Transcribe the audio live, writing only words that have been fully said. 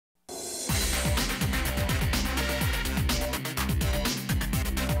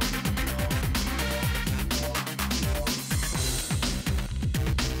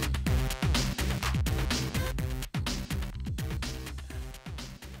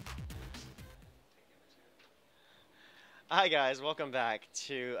Hi guys, welcome back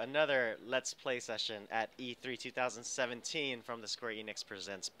to another Let's Play session at E3 2017 from the Square Enix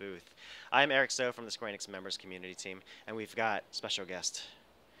Presents booth. I'm Eric So from the Square Enix members community team, and we've got special guest,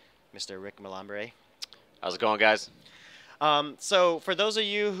 Mr. Rick Malambre. How's it going, guys? So for those of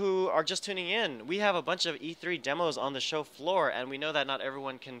you who are just tuning in, we have a bunch of E3 demos on the show floor, and we know that not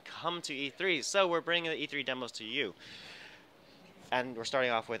everyone can come to E3, so we're bringing the E3 demos to you. And we're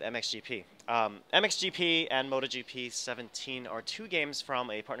starting off with MXGP. MXGP and MotoGP17 are two games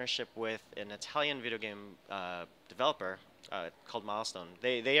from a partnership with an Italian video game developer called Milestone.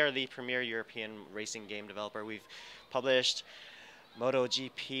 They are the premier European racing game developer. We've published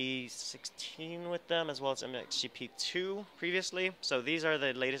MotoGP16 with them, as well as MXGP2 previously. So these are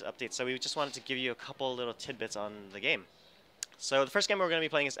the latest updates. So we just wanted to give you a couple little tidbits on the game. So the first game we're going to be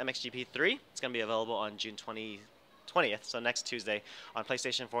playing is MXGP3. It's going to be available on June 20th, so next Tuesday, on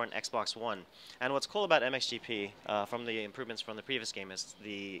PlayStation 4 and Xbox One. And what's cool about MXGP, from the improvements from the previous game, is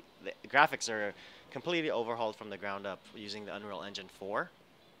the graphics are completely overhauled from the ground up using the Unreal Engine 4.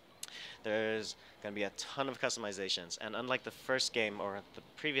 There's going to be a ton of customizations, and unlike the first game or the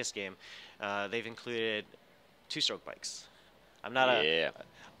previous game, they've included two-stroke bikes. I'm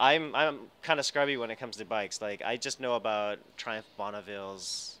kind of scrubby when it comes to bikes. Like, I just know about Triumph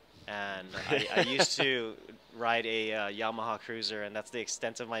Bonnevilles, and I used to ride a Yamaha Cruiser, and that's the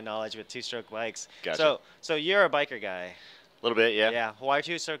extent of my knowledge with two-stroke bikes. Gotcha. So you're a biker guy. A little bit, yeah. Yeah. Why are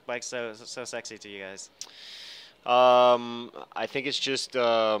two-stroke bikes so sexy to you guys? I think it's just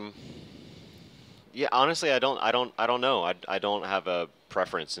yeah. Honestly, I don't know. I don't have a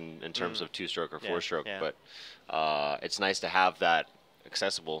preference in terms of two-stroke or four-stroke, but it's nice to have that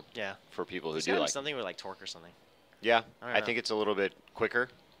accessible. Yeah. For people who It's do like something with like torque or something. Yeah, I think it's a little bit quicker.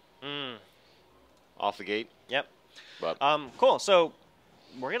 Off the gate. Yep. But cool. So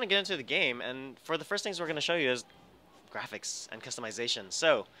we're gonna get into the game, and for the first things we're gonna show you is graphics and customization.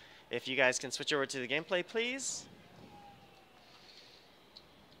 So if you guys can switch over to the gameplay, please.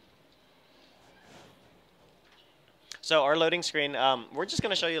 So our loading screen, we're just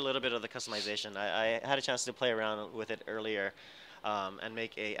gonna show you a little bit of the customization. I had a chance to play around with it earlier, and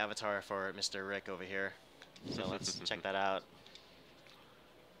make a avatar for Mr. Rick over here. So let's check that out.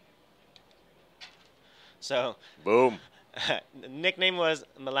 So, boom. Nickname was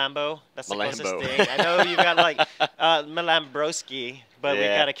Malambo. That's the Malambo. closest thing. I know you've got like Malambroski, but we've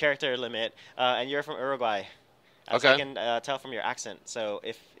got a character limit, and you're from Uruguay. As I can tell from your accent. So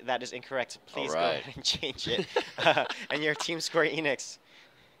if that is incorrect, please go ahead and change it. And you're Team Square Enix.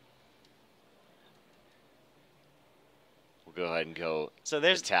 We'll go ahead and go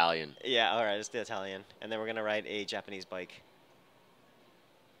there's Italian. Yeah, all right, let's do Italian. And then we're going to ride a Japanese bike.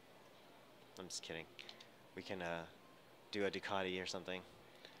 I'm just kidding. We can do a Ducati or something.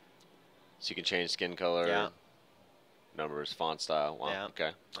 So you can change skin color, numbers, font style. Wow. Yeah.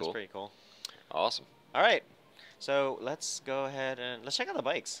 Okay. Cool. That's pretty cool. Awesome. All right. So let's go ahead and let's check out the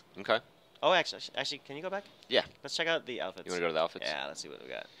bikes. Okay. Oh, actually, can you go back? Yeah. Let's check out the outfits. You want to go to the outfits? Yeah. Let's see what we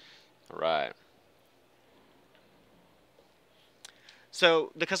got. All right.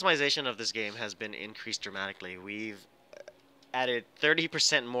 So the customization of this game has been increased dramatically. We've added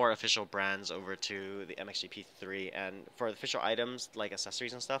 30% more official brands over to the MXGP3, and for official items like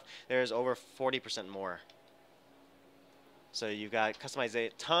accessories and stuff, there's over 40% more. So you've got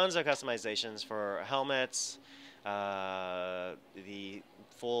tons of customizations for helmets, the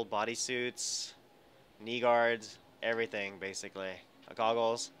full bodysuits, knee guards, everything basically,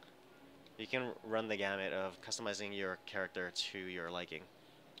 goggles. You can run the gamut of customizing your character to your liking.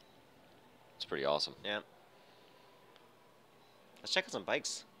 It's pretty awesome. Yeah. Let's check out some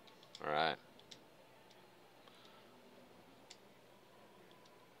bikes. All right.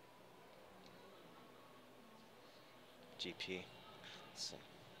 GP. Let's see.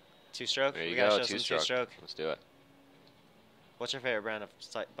 Two-stroke? There you go, two-stroke. Let's do it. What's your favorite brand of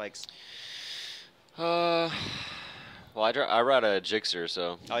bikes? Well, I ride a Gixxer,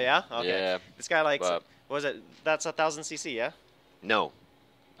 so. Oh, yeah? Okay. Yeah. This guy likes, what was it? That's 1,000cc, yeah? No.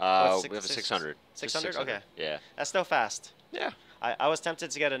 We have a 600. 600? Okay. Yeah. That's still fast. Yeah. I was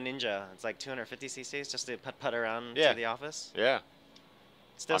tempted to get a Ninja. It's like 250ccs just to putt around to the office. Yeah.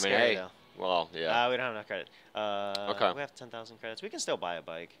 Still scary, though. Well, yeah. We don't have enough credit. Okay. We have 10,000 credits. We can still buy a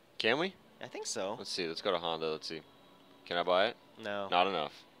bike. Can we? I think so. Let's see. Let's go to Honda. Let's see. Can I buy it? No. Not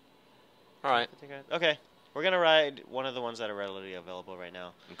enough. All right. Okay. We're going to ride one of the ones that are readily available right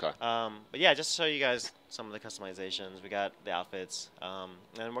now. Okay. But yeah, just to show you guys some of the customizations. We got the outfits. And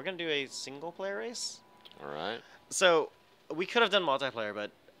we're going to do a single-player race. All right. So we could have done multiplayer,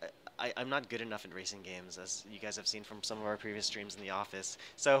 but I'm not good enough in racing games, as you guys have seen from some of our previous streams in the office.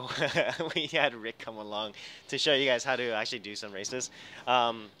 So we had Rick come along to show you guys how to actually do some races.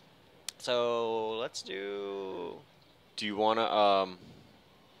 So let's do... Do you want to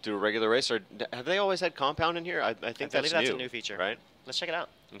do a regular race, or have they always had compound in here? I think that's new. That's a new feature. Right? Let's check it out.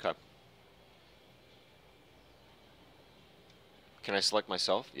 Okay. Can I select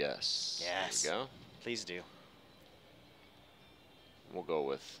myself? Yes. Yes. There we go. Please do. We'll go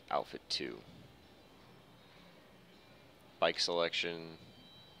with outfit 2. Bike selection.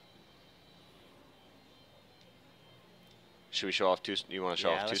 Should we show off two? You want to show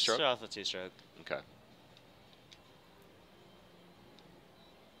off two-stroke? Yeah, let's show off the two-stroke. Okay.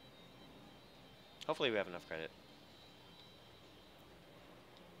 Hopefully we have enough credit.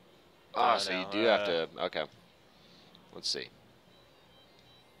 Oh, so you do have to. Okay. Let's see.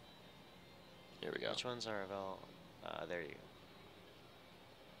 Here we go. Which ones are available? There you go.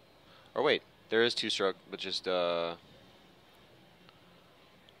 Or wait, there is two-stroke, but just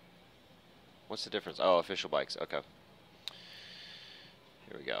what's the difference? Oh, official bikes. Okay.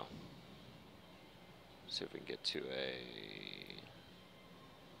 Here we go. See if we can get to a.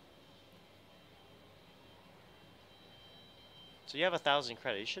 So you have 1,000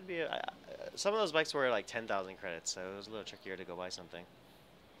 credit. You should be. Some of those bikes were like 10,000 credits, so it was a little trickier to go buy something.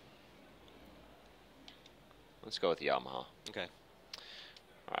 Let's go with the Yamaha. Okay.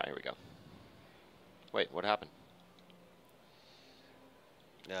 All right, here we go. Wait, what happened?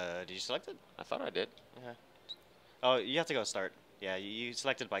 Did you select it? I thought I did. Okay. Oh, you have to go start. Yeah, you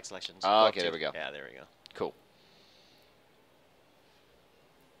selected bike selections. Oh, okay, there we go. Yeah, there we go. Cool.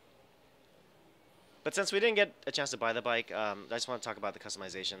 But since we didn't get a chance to buy the bike, I just want to talk about the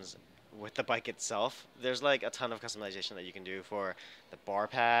customizations with the bike itself. There's like a ton of customization that you can do for the bar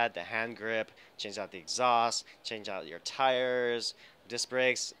pad, the hand grip, change out the exhaust, change out your tires, disc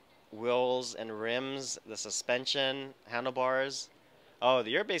brakes, wheels and rims, the suspension, handlebars. Oh,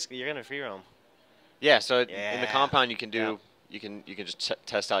 you're gonna free roam. Yeah, so Yeah. in the compound you can do Yep. you can just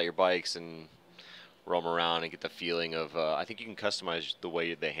test out your bikes and roam around and get the feeling of I think you can customize the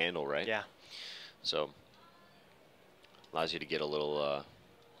way they handle, right? Yeah. So allows you to get a little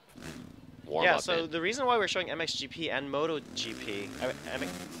warm Yeah, up. so the reason why we're showing MXGP and MotoGP,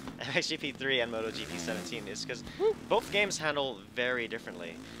 MXGP3 and MotoGP17 is because both games handle very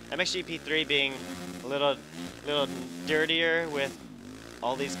differently. MXGP3 being a little dirtier with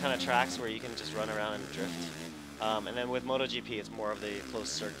all these kind of tracks where you can just run around and drift. And then with MotoGP, it's more of the closed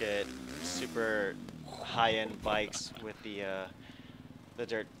circuit, super high-end bikes with the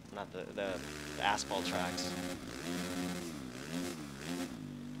dirt, not the asphalt tracks.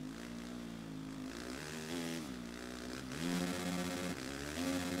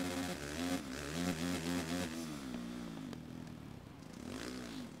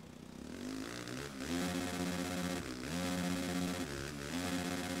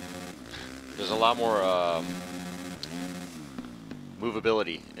 There's a lot more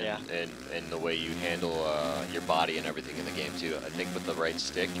movability in the way you handle your body and everything in the game too. I think with the right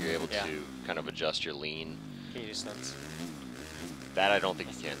stick, you're able to kind of adjust your lean. Can you do stunts? That I don't think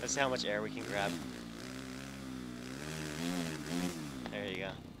you can. Let's see how much air we can grab. There you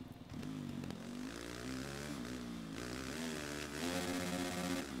go.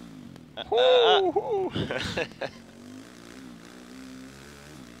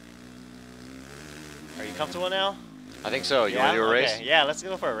 Are you comfortable now? I think so. You want to do a race? Yeah, let's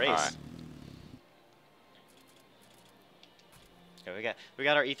go for a race. All right. Okay, we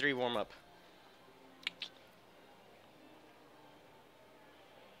got our E3 warm up.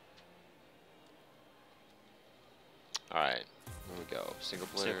 All right. Here we go. Single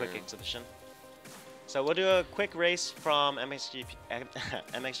player. So a quick exhibition. So we'll do a quick race from MXGP,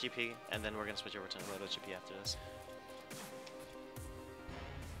 and then we're gonna switch over to MotoGP after this.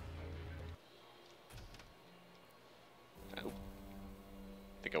 Oh.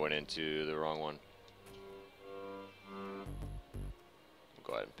 I think I went into the wrong one. We'll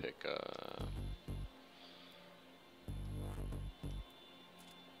go ahead and pick.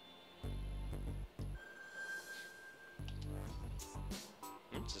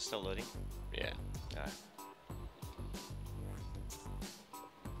 Is it still loading? Yeah. All right.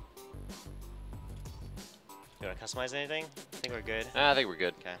 You want to customize anything? I think we're good. I think we're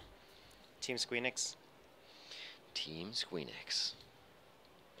good. Okay. Team Squeenix. Team Squeenix.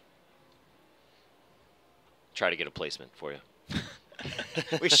 Try to get a placement for you.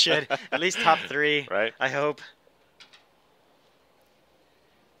 We should. At least top 3. Right? I hope.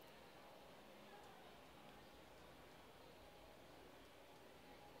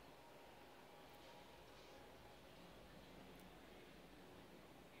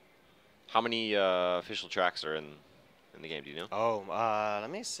 How many official tracks are in the game? Do you know? Oh, let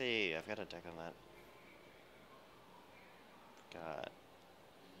me see. I've got a deck on that.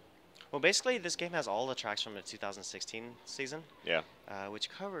 Well, basically, this game has all the tracks from the 2016 season. Yeah. Which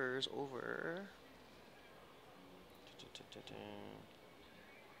covers over.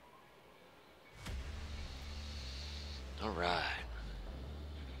 All right.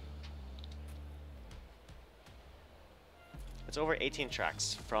 It's over 18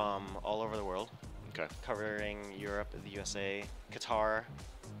 tracks from all over the world. Okay. Covering Europe, the USA, Qatar,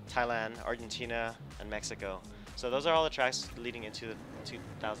 Thailand, Argentina, and Mexico. So those are all the tracks leading into the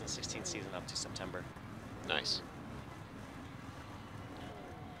 2016 season up to September. Nice.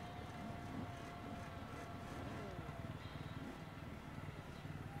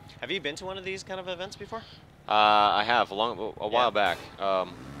 Have you been to one of these kind of events before? I have a while back. I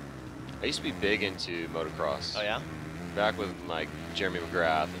used to be big into motocross. Oh yeah. Back with like Jeremy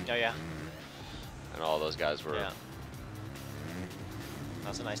McGrath. Oh yeah. And all those guys were. Yeah. That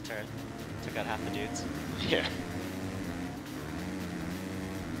was a nice turn. Took out half the dudes. Yeah.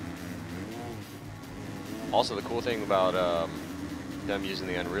 Also, the cool thing about them using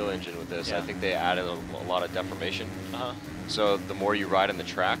the Unreal Engine with this, I think they added a lot of deformation. So the more you ride on the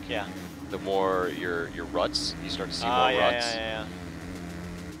track, the more your ruts, you start to see more ruts. Yeah.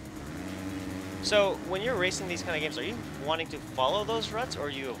 So when you're racing these kind of games, are you wanting to follow those ruts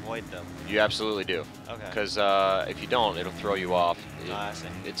or you avoid them? You absolutely do. Okay. Because if you don't, it'll throw you off. I see.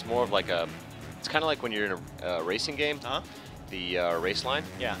 It's more of like a, it's kind of like when you're in a racing game, the race line.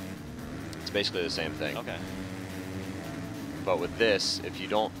 Yeah. It's basically the same thing. Okay. But with this, if you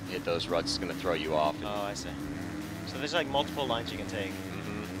don't hit those ruts, it's going to throw you off. Oh, I see. So there's like multiple lines you can take.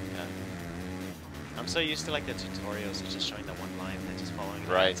 Yeah. I'm so used to like the tutorials of just showing the one line and just following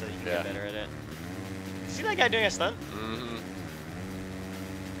it so you can get better at it. See that guy doing a stunt?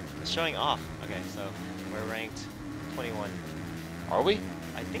 It's showing off. Okay, so we're ranked 21. Are we?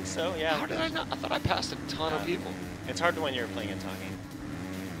 I think so, yeah. How did I not? I thought I passed a ton of people. It's hard when you're playing and talking.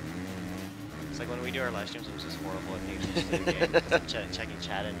 It's like when we do our live streams, I'm just horrible at things the game. I'm checking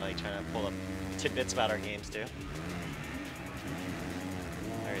chat and like trying to pull up tidbits about our games too.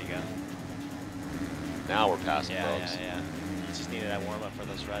 There you go. Now we're passing yeah, folks. Yeah. You just needed that warm up for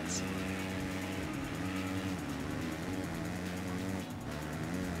those ruts.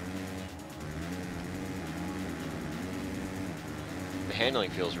 The handling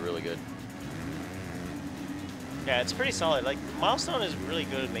feels really good. Yeah, it's pretty solid. Like, Milestone is really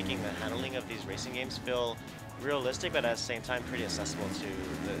good at making the handling of these racing games feel realistic, but at the same time pretty accessible to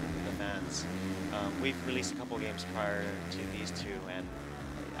the fans. We've released a couple games prior to these two, and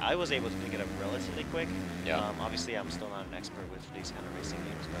I was able to pick it up relatively quick. Yeah. Obviously, I'm still not an expert with these kind of racing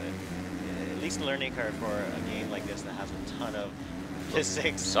games, but at least a learning curve for a game like this that has a ton of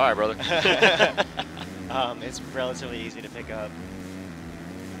physics. Sorry, brother. It's relatively easy to pick up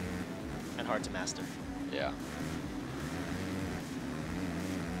and hard to master. Yeah.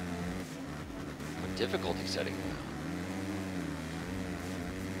 What difficulty setting?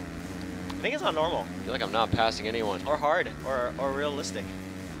 I think it's on normal. I feel like I'm not passing anyone. Or hard, or realistic.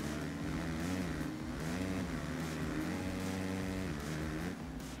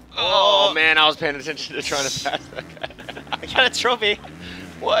 Oh man, I was paying attention to trying to pass that guy. I got a trophy.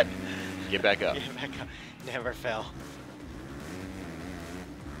 What? Get back up. Get back up. Never fell.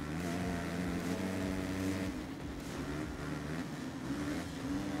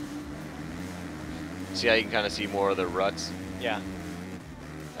 See how you can kind of see more of the ruts? Yeah.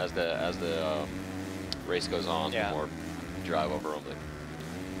 As the race goes on, the more you drive over them.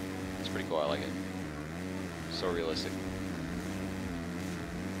 It's pretty cool. I like it. So realistic.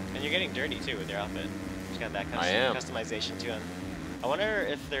 And you're getting dirty too with your outfit. You got that customization too. And I wonder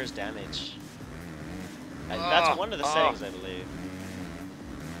if there's damage. That's one of the settings, I believe.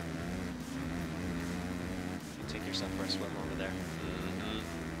 You can take yourself for a swim over there.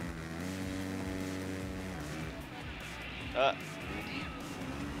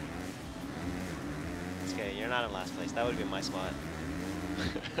 It's okay, you're not in last place. That would be my spot.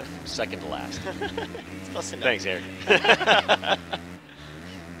 Second to last. It's close enough. Thanks, Eric.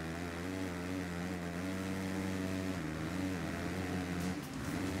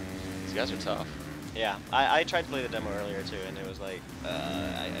 These guys are tough. Yeah, I tried to play the demo earlier too, and it was like,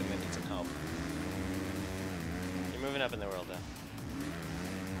 I might need some help. You're moving up in the world, though.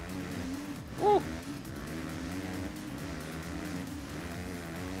 Woo!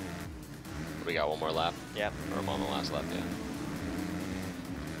 We got one more lap? Yep. Or I'm on the last lap, yeah.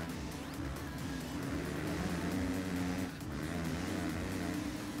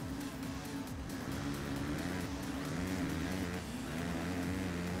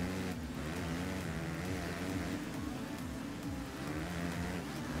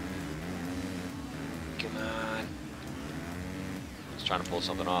 trying to pull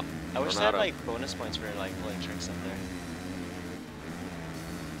something off. I wish they had like bonus points for like pulling tricks up there.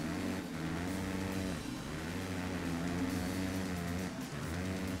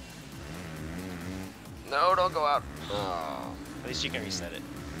 No, don't go out. Oh. At least you can reset it.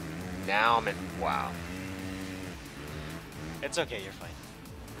 Now I'm in. Wow. It's okay, you're fine.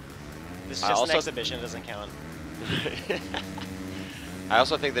 This is just an exhibition, it doesn't count. I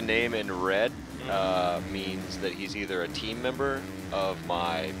also think the name in red means that he's either a team member of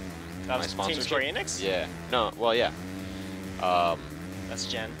my sponsorship. Team Square ENIX? Yeah. No, well, yeah. That's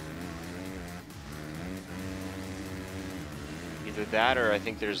Jen. Either that or I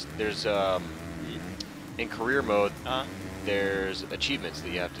think there's in career mode, there's achievements that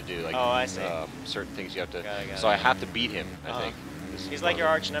you have to do, like I see. certain things you have to. Got it, so I have to beat him. I think. He's like your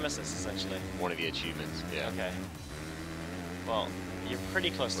arch nemesis, essentially. One of the achievements. Yeah. Okay. Well, you're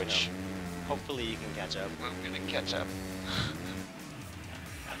pretty close to him. Hopefully you can catch up. I'm gonna catch up.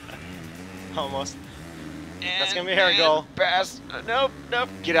 Almost. That's gonna be our goal. Pass. Nope.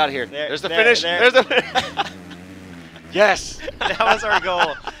 Get out of here. There's the finish. There's the. Yes. That was our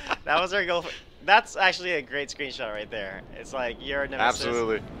goal. That was our goal. That's actually a great screenshot right there. It's like you're a nemesis.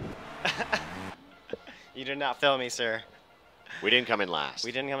 Absolutely. You did not fail me, sir. We didn't come in last.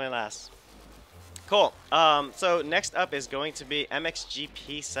 We didn't come in last. Cool. So next up is going to be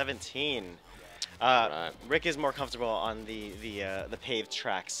MXGP17. Right. Rick is more comfortable on the paved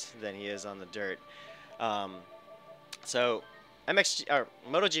tracks than he is on the dirt. So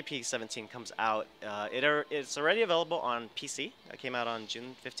MotoGP17 comes out. It's already available on PC. It came out on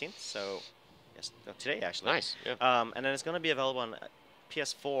June 15th. So today actually. Nice. Yeah. And then it's going to be available on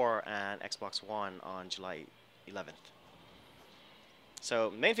PS4 and Xbox One on July 11th.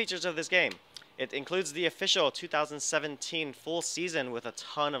 So main features of this game. It includes the official 2017 full season with a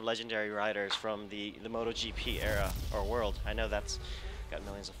ton of legendary riders from the MotoGP era or world. I know that's got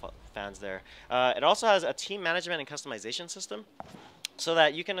millions of fans there. It also has a team management and customization system so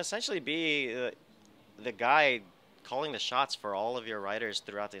that you can essentially be the guy calling the shots for all of your riders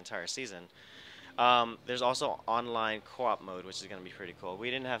throughout the entire season. There's also online co-op mode, which is going to be pretty cool. We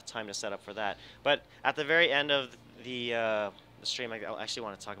didn't have time to set up for that. But at the very end of the stream, I actually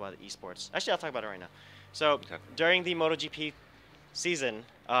want to talk about the esports. Actually, I'll talk about it right now. So during the MotoGP season,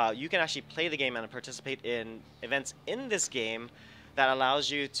 you can actually play the game and participate in events in this game that allows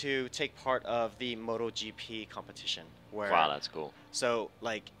you to take part of the MotoGP competition. Wow, that's cool. So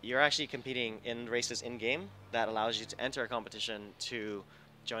like you're actually competing in races in game that allows you to enter a competition to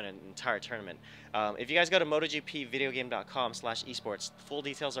join an entire tournament. If you guys go to MotoGPvideogame.com/esports, full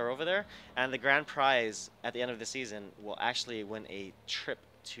details are over there, and the grand prize at the end of the season will actually win a trip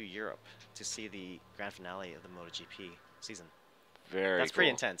to Europe to see the grand finale of the MotoGP season. That's pretty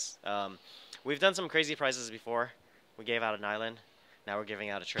intense. We've done some crazy prizes before. We gave out an island. Now we're giving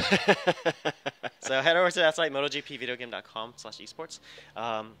out a trip. So head over to that site, MotoGPvideogame.com/esports.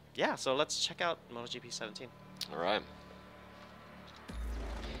 Yeah, so let's check out MotoGP17. All right.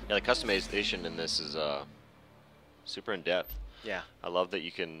 Yeah, the customization in this is super in depth. Yeah. I love that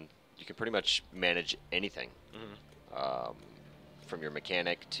you can pretty much manage anything, from your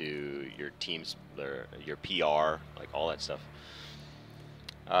mechanic to your teams, your PR, like all that stuff.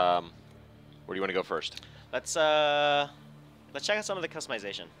 Where do you want to go first? Let's check out some of the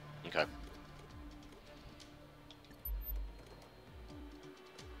customization. Okay.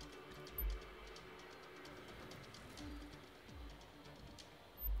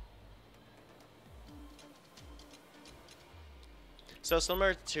 So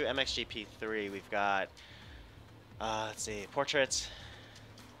similar to MXGP3, we've got, let's see, portraits.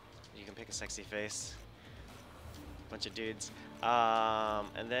 You can pick a sexy face. Bunch of dudes.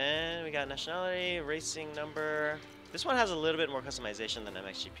 And then we got nationality, racing number. This one has a little bit more customization than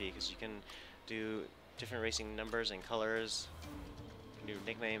MXGP because you can do different racing numbers and colors, new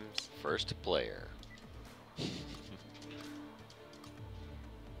nicknames. First player.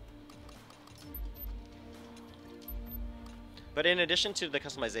 But in addition to the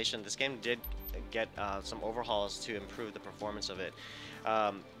customization, this game did get some overhauls to improve the performance of it.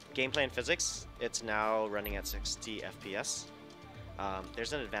 Gameplay and physics, it's now running at 60 FPS.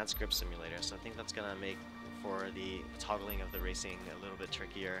 There's an advanced grip simulator, so I think that's going to make for the toggling of the racing a little bit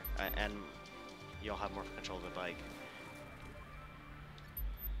trickier, and you'll have more control of the bike.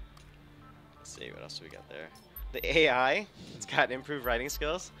 Let's see, what else do we got there? The AI, it's got improved riding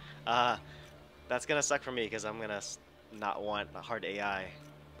skills. That's going to suck for me because I'm going to not want a hard AI,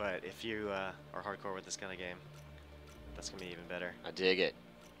 but if you are hardcore with this kind of game, that's going to be even better. I dig it.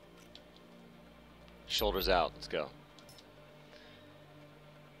 Shoulders out, let's go.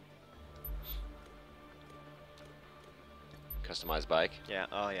 Customized bike. Yeah.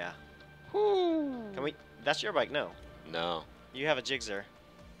 Oh yeah. Whoo. Can we? That's your bike, no? No. You have a Jigsaw.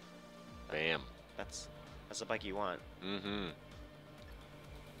 Bam. That's the bike you want. Mm-hmm.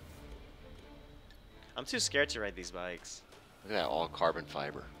 I'm too scared to ride these bikes. Look at that, all carbon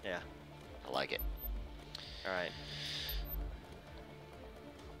fiber. Yeah. I like it. All right.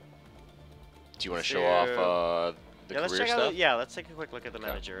 Do you want to show off the let's career check stuff? out. Yeah, let's take a quick look at the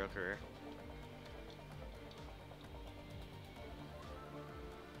managerial career.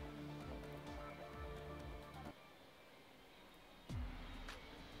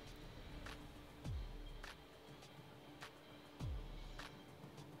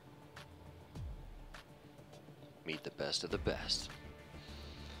 Meet the best of the best.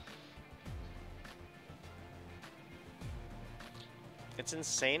 It's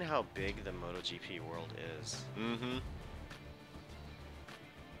insane how big the MotoGP world is. Mm-hmm.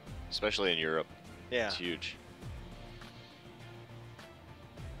 Especially in Europe. Yeah. It's huge.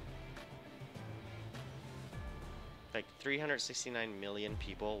 Like 369 million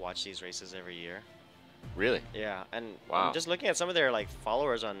people watch these races every year. Really? Yeah, and wow. I'm just looking at some of their like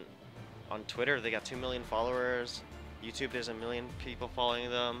followers on Twitter. They got 2 million followers. YouTube, there's 1 million people following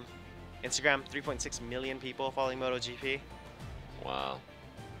them. Instagram, 3.6 million people following MotoGP. Wow.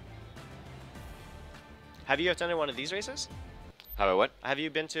 Have you attended one of these races? Have I what? Have you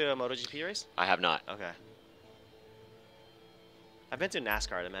been to a MotoGP race? I have not. Okay. I've been to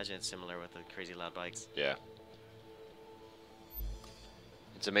NASCAR. I'd imagine it's similar with the crazy loud bikes. Yeah.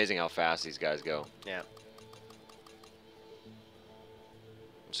 It's amazing how fast these guys go. Yeah.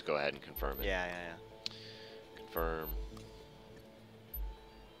 Just go ahead and confirm it. Yeah. Confirm.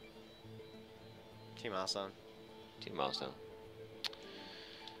 Team Milestone. Team Milestone.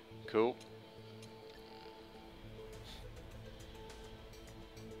 Cool.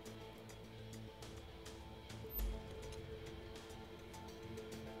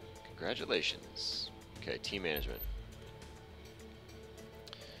 Congratulations. Okay, team management.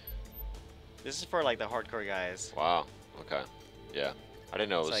 This is for like the hardcore guys. Wow. Okay. Yeah. I didn't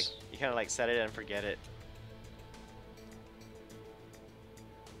know it was like you kind of like set it and forget it.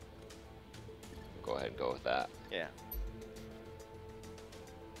 Go ahead and go with that. Yeah.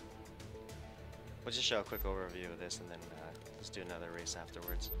 We'll just show a quick overview of this and then let's do another race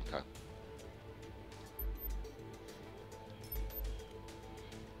afterwards. Okay.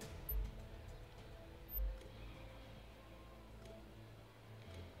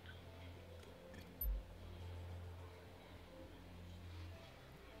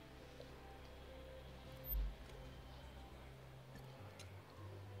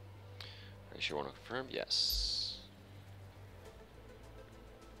 Are you sure you want to confirm? Yes.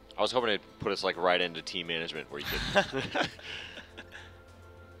 I was hoping to put us like right into team management where you could.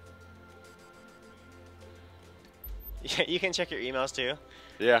 Yeah, you can check your emails too.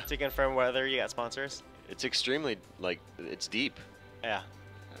 Yeah. To confirm whether you got sponsors. It's extremely like it's deep. Yeah.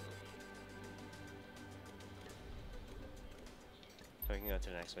 So we can go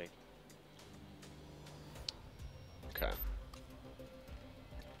to next week. Okay.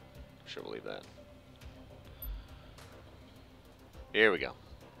 Sure, believe that. Here we go.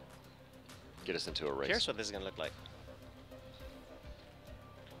 Get us into a race. Here's what this is gonna look like.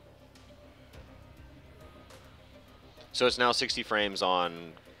 So it's now 60 frames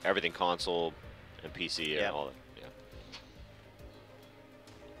on everything, console and PC and all that. Yeah.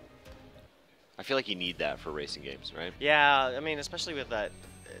 I feel like you need that for racing games, right? Yeah, I mean, especially with that,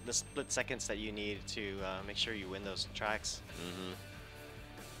 the split seconds that you need to make sure you win those tracks. Mm-hmm.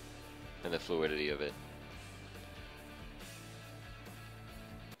 And the fluidity of it.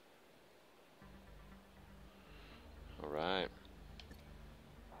 All right.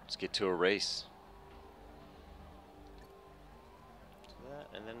 Let's get to a race.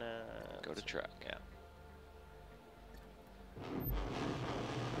 And then go to track. Yeah.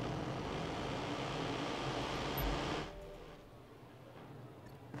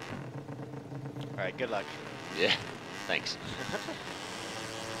 All right. Good luck. Yeah. Thanks.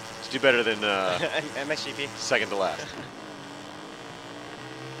 Let's do better than MXGP. Second to last.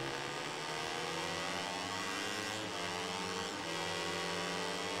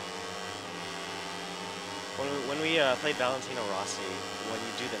 When we played Valentino Rossi, when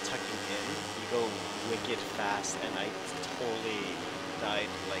you do the tucking in, you go wicked fast, and I totally died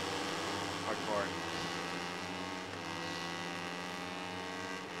like hardcore.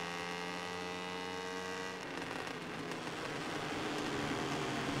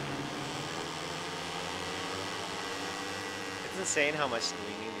 It's insane how much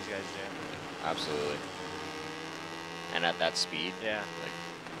leaning these guys do. Absolutely. And at that speed. Yeah. Like,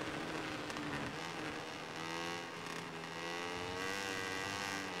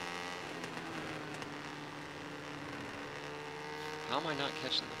 How am I not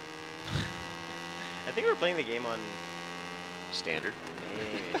catching them? I think we're playing the game on standard.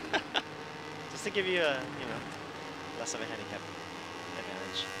 Maybe. Just to give you a, you know, less of a handicap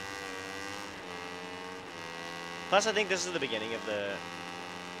advantage. Plus, I think this is the beginning of the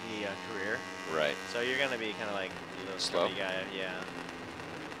career. Right. So you're gonna be kind of like a little slow guy. Yeah.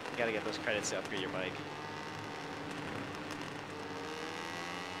 You gotta get those credits to upgrade your bike.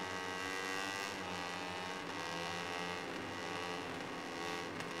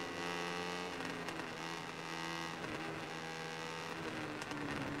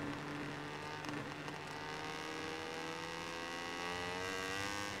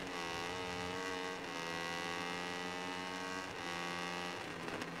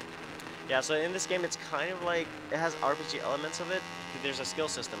 Yeah, so in this game, it's kind of like, it has RPG elements of it. There's a skill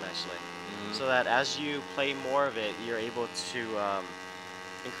system, actually. Mm-hmm. So that as you play more of it, you're able to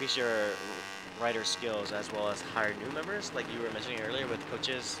increase your rider skills as well as hire new members, like you were mentioning earlier with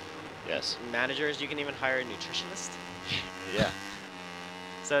coaches. Yes. Managers, you can even hire a nutritionist. Yeah.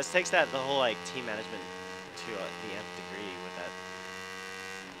 So it takes the whole like team management to the nth degree with that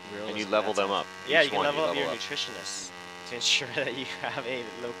realism. And you level them up. Yeah, you can level up your nutritionists to ensure that you have a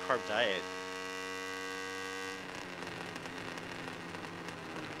low-carb diet.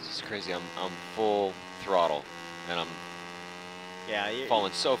 This is crazy. I'm full throttle, and I'm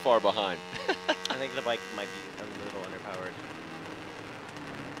falling so far behind. I think the bike might be a little underpowered.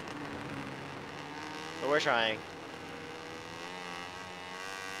 But we're trying.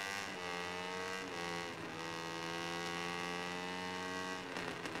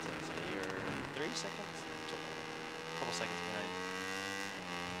 So you're 3 seconds? A couple seconds behind.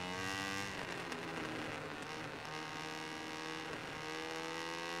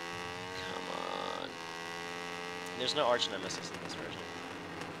 Come on. There's no arch nemesis in this version.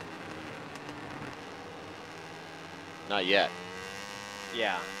 Not yet.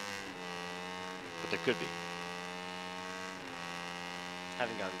 Yeah. But there could be.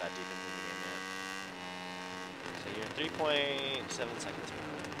 Haven't gotten that deep into the game yet. So you're 3.7 seconds behind.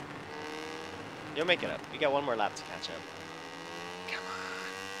 You'll make it up. You got one more lap to catch up. Come on.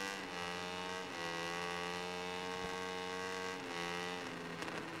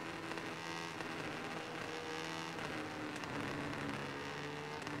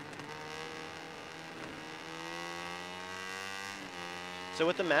 So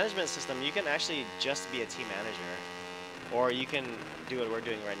with the management system, you can actually just be a team manager, or you can do what we're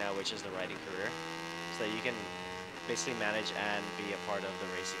doing right now, which is the riding career. So you can basically manage and be a part of the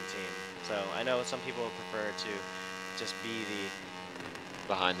racing team. So I know some people prefer to just be the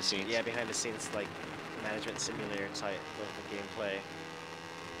behind the scenes. Yeah, behind the scenes, like management simulator type of gameplay.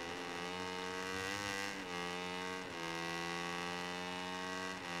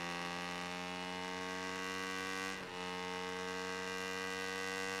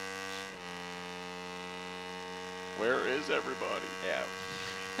 Where is everybody? Yeah.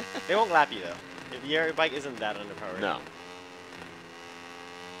 They won't lap you though. If your bike isn't that underpowered. No.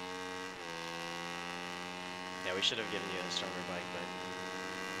 Yeah, we should have given you a stronger bike, but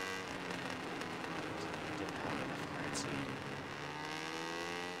didn't have enough currency.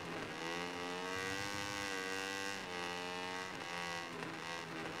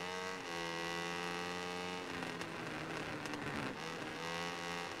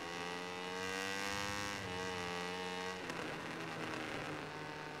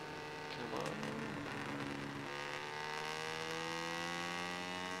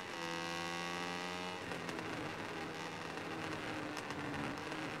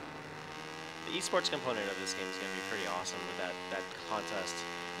 The esports component of this game is going to be pretty awesome with that contest.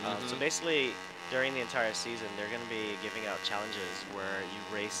 So basically, during the entire season, they're going to be giving out challenges where you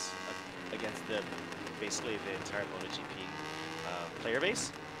race against basically the entire MotoGP player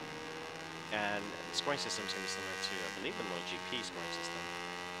base. And the scoring system is going to be similar to, I believe, the MotoGP scoring system.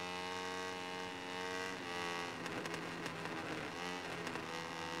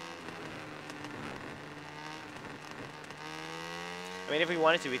 I mean, if we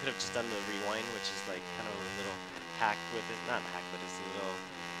wanted to, we could have just done the rewind, which is like kind of a little hack with it. Not hack, but it's a little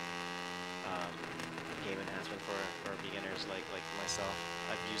game enhancement for beginners like myself.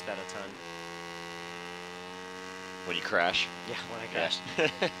 I've used that a ton. When you crash? Yeah, when I crashed.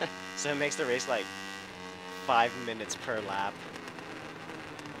 So it makes the race like 5 minutes per lap.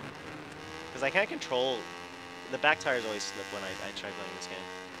 Because I can't control... The back tires always slip when I try playing this game.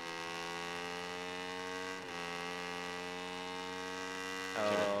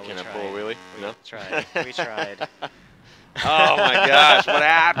 Oh, can I pull a wheelie? We tried. We tried. Oh my gosh, what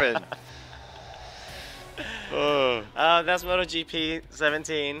happened? That's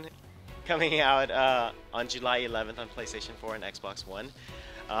MotoGP17. coming out on July 11th on PlayStation 4 and Xbox One.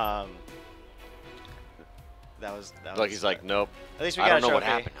 That was like he's like, nope. At least we got a trophy. What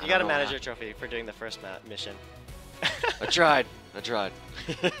happened. You got a manager trophy for doing the first mission. I tried.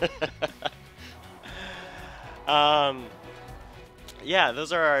 Yeah,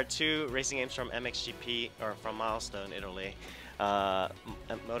 those are our 2 racing games from MXGP, or from Milestone, Italy.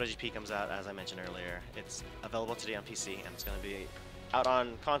 MotoGP comes out, as I mentioned earlier. It's available today on PC, and it's going to be out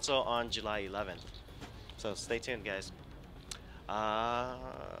on console on July 11th. So stay tuned, guys. I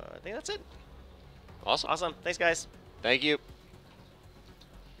think that's it. Awesome. Thanks, guys. Thank you.